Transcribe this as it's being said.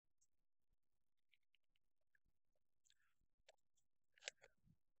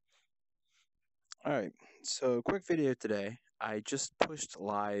Alright, so quick video today. I just pushed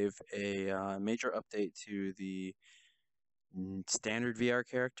live a major update to the standard VR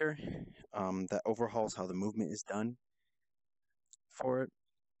character that overhauls how the movement is done for it.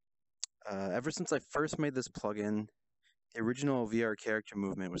 Ever since I first made this plugin, the original VR character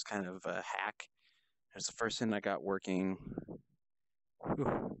movement was kind of a hack. It was the first thing I got working.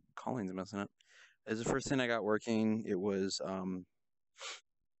 Ooh, calling's messing up. It was the first thing I got working. It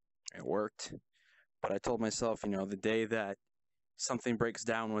worked. But I told myself, the day that something breaks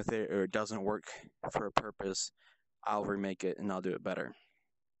down with it or it doesn't work for a purpose, I'll remake it and I'll do it better.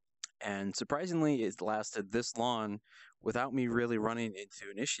 And surprisingly, it lasted this long without me really running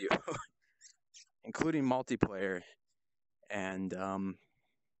into an issue, including multiplayer and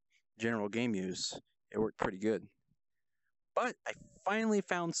general game use. It worked pretty good. But I finally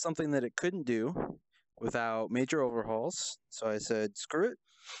found something that it couldn't do without major overhauls. So I said, screw it.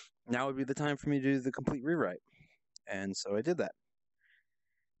 Now would be the time for me to do the complete rewrite. And so I did that.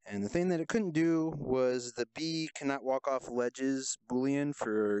 And the thing that it couldn't do was the B cannot walk off ledges Boolean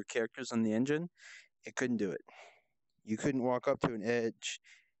for characters on the engine. It couldn't do it. You couldn't walk up to an edge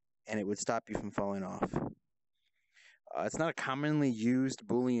and it would stop you from falling off. It's not a commonly used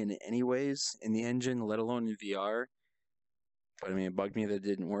Boolean anyways in the engine, let alone in VR. But I mean, it bugged me that it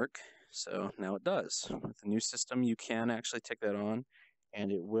didn't work. So now it does. With the new system, you can actually take that on and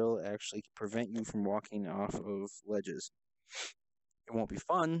it will actually prevent you from walking off of ledges. It won't be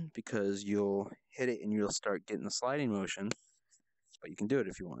fun because you'll hit it and you'll start getting the sliding motion, but you can do it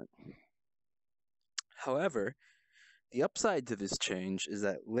if you want. However, the upside to this change is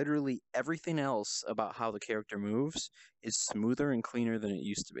that literally everything else about how the character moves is smoother and cleaner than it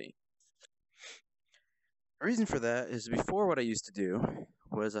used to be. The reason for that is before what I used to do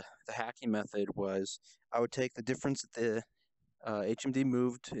was the hacking method was I would take the difference that the HMD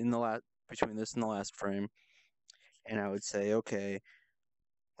moved in the between this and the last frame, and I would say, okay,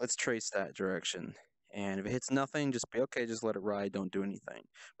 let's trace that direction. And if it hits nothing, just be okay, just let it ride, don't do anything.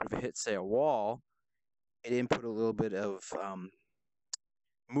 But if it hits, say, a wall, it input a little bit of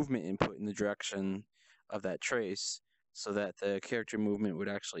movement input in the direction of that trace so that the character movement would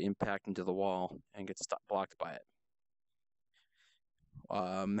actually impact into the wall and get blocked by it.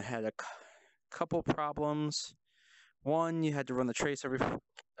 Had a couple problems. One, you had to run the trace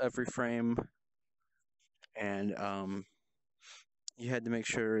every frame, and you had to make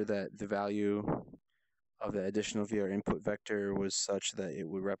sure that the value of the additional VR input vector was such that it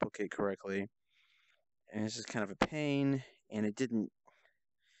would replicate correctly. And it's just kind of a pain, and it didn't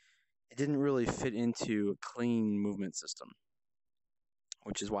really fit into a clean movement system,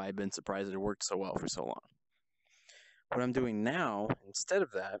 which is why I've been surprised that it worked so well for so long. What I'm doing now, instead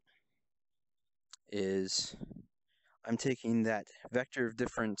of that, is I'm taking that vector of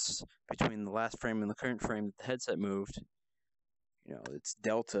difference between the last frame and the current frame that the headset moved, its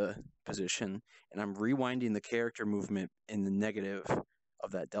delta position, and I'm rewinding the character movement in the negative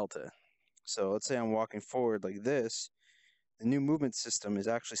of that delta. So let's say I'm walking forward like this. The new movement system is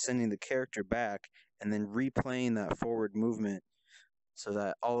actually sending the character back and then replaying that forward movement so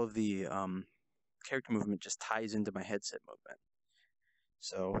that all of the character movement just ties into my headset movement.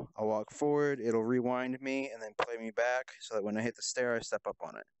 So I'll walk forward, it'll rewind me and then play me back so that when I hit the stair, I step up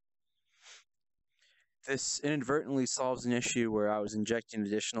on it. This inadvertently solves an issue where I was injecting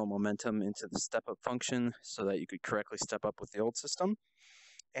additional momentum into the step up function so that you could correctly step up with the old system,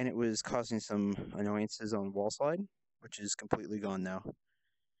 and it was causing some annoyances on wall slide, which is completely gone now.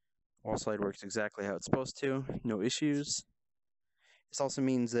 Wall slide works exactly how it's supposed to, no issues. This also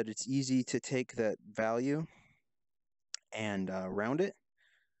means that it's easy to take that value and round it.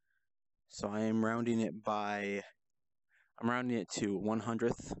 So I'm rounding it to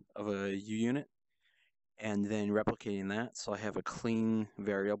 1/100th of a U unit and then replicating that. So I have a clean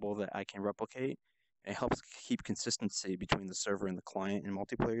variable that I can replicate. It helps keep consistency between the server and the client in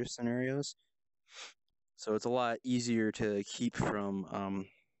multiplayer scenarios. So it's a lot easier to keep from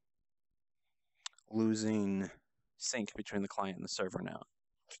losing sync between the client and the server now,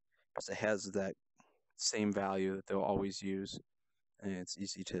 because it has that same value that they'll always use, and it's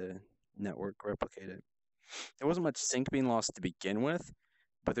easy to network replicate it. There wasn't much sync being lost to begin with,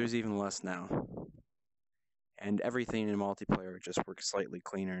 but there's even less now. And everything in multiplayer just works slightly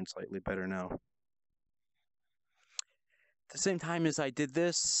cleaner and slightly better now. At the same time as I did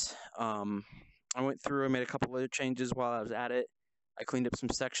this, I went through and made a couple other changes while I was at it. I cleaned up some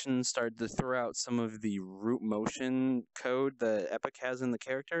sections, started to throw out some of the root motion code that Epic has in the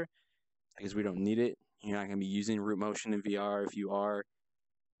character, because we don't need it. You're not going to be using root motion in VR. If you are,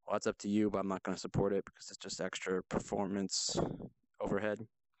 well, it's up to you, but I'm not going to support it because it's just extra performance overhead.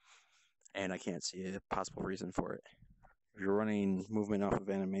 and I can't see a possible reason for it. If you're running movement off of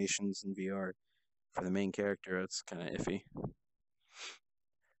animations in VR for the main character, it's kind of iffy.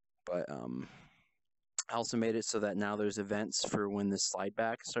 But I also made it so that now there's events for when the slide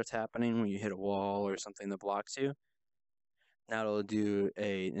back starts happening, when you hit a wall or something that blocks you. Now it'll do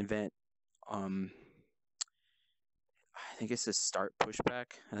an event. I think it's a start pushback.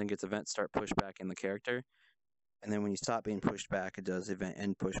 I think it's event start pushback in the character. And then when you stop being pushed back, it does event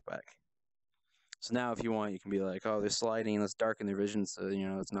end pushback. So now if you want, you can be like, oh, they're sliding, let's darken their vision so,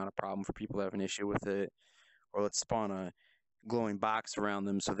 it's not a problem for people who have an issue with it. Or let's spawn a glowing box around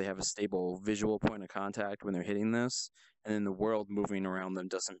them so they have a stable visual point of contact when they're hitting this. And then the world moving around them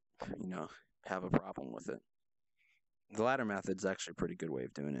doesn't, have a problem with it. The latter method is actually a pretty good way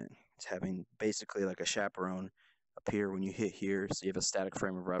of doing it. It's having basically like a chaperone appear when you hit here, so you have a static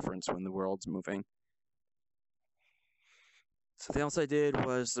frame of reference when the world's moving. Something else I did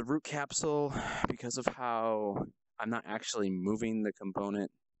was the root capsule, because of how I'm not actually moving the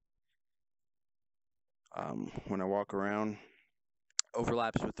component when I walk around,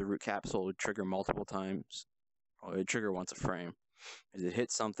 overlaps with the root capsule would trigger multiple times. Well, it would trigger once a frame. As it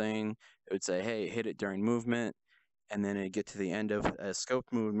hits something, it would say, hey, hit it during movement, and then it'd get to the end of a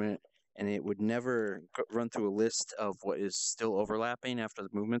scoped movement, and it would never run through a list of what is still overlapping after the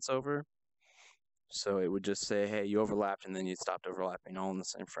movement's over. So it would just say, hey, you overlapped, and then you stopped overlapping all in the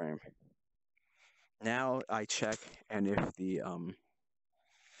same frame. Now I check, and if you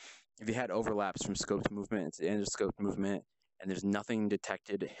had overlaps from scoped movement to the end of scoped movement, and there's nothing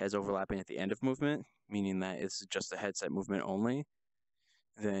detected as overlapping at the end of movement, meaning that it's just a headset movement only,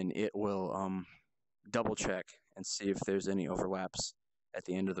 then it will double check and see if there's any overlaps at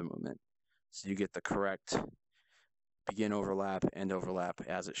the end of the movement. So you get the correct begin overlap, end overlap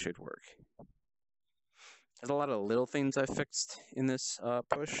as it should work. There's a lot of little things I fixed in this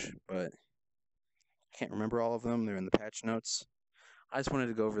push, but I can't remember all of them. They're in the patch notes. I just wanted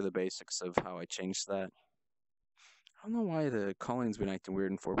to go over the basics of how I changed that. I don't know why the calling's been acting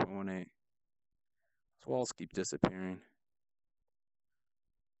weird in 4.18. Those walls keep disappearing.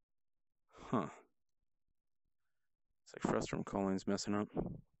 Huh. It's like Frustrum calling's messing up.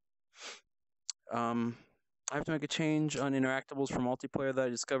 I have to make a change on interactables for multiplayer that I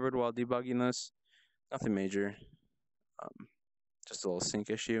discovered while debugging this. Nothing major. Just a little sync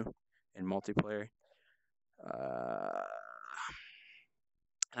issue in multiplayer. I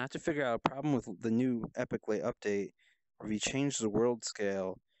have to figure out a problem with the new Epic late update. Where if you change the world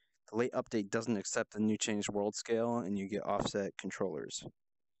scale, the late update doesn't accept the new changed world scale, and you get offset controllers.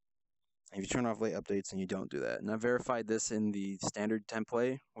 If you turn off late updates, and you don't do that. And I verified this in the standard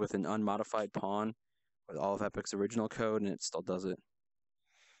template with an unmodified pawn with all of Epic's original code, and it still does it.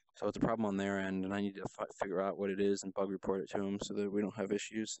 So it's a problem on their end, and I need to figure out what it is and bug report it to them so that we don't have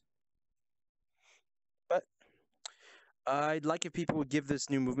issues. But I'd like if people would give this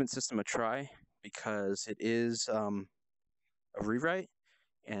new movement system a try, because it is a rewrite,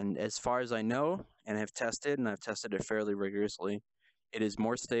 and as far as I know, and I've tested it fairly rigorously, it is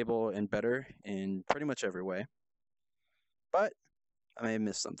more stable and better in pretty much every way. But I may have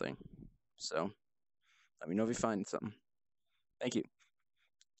missed something, so let me know if you find something. Thank you.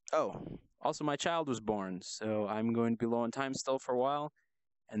 Oh, also my child was born, so I'm going to be low on time still for a while,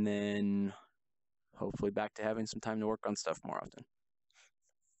 and then hopefully back to having some time to work on stuff more often.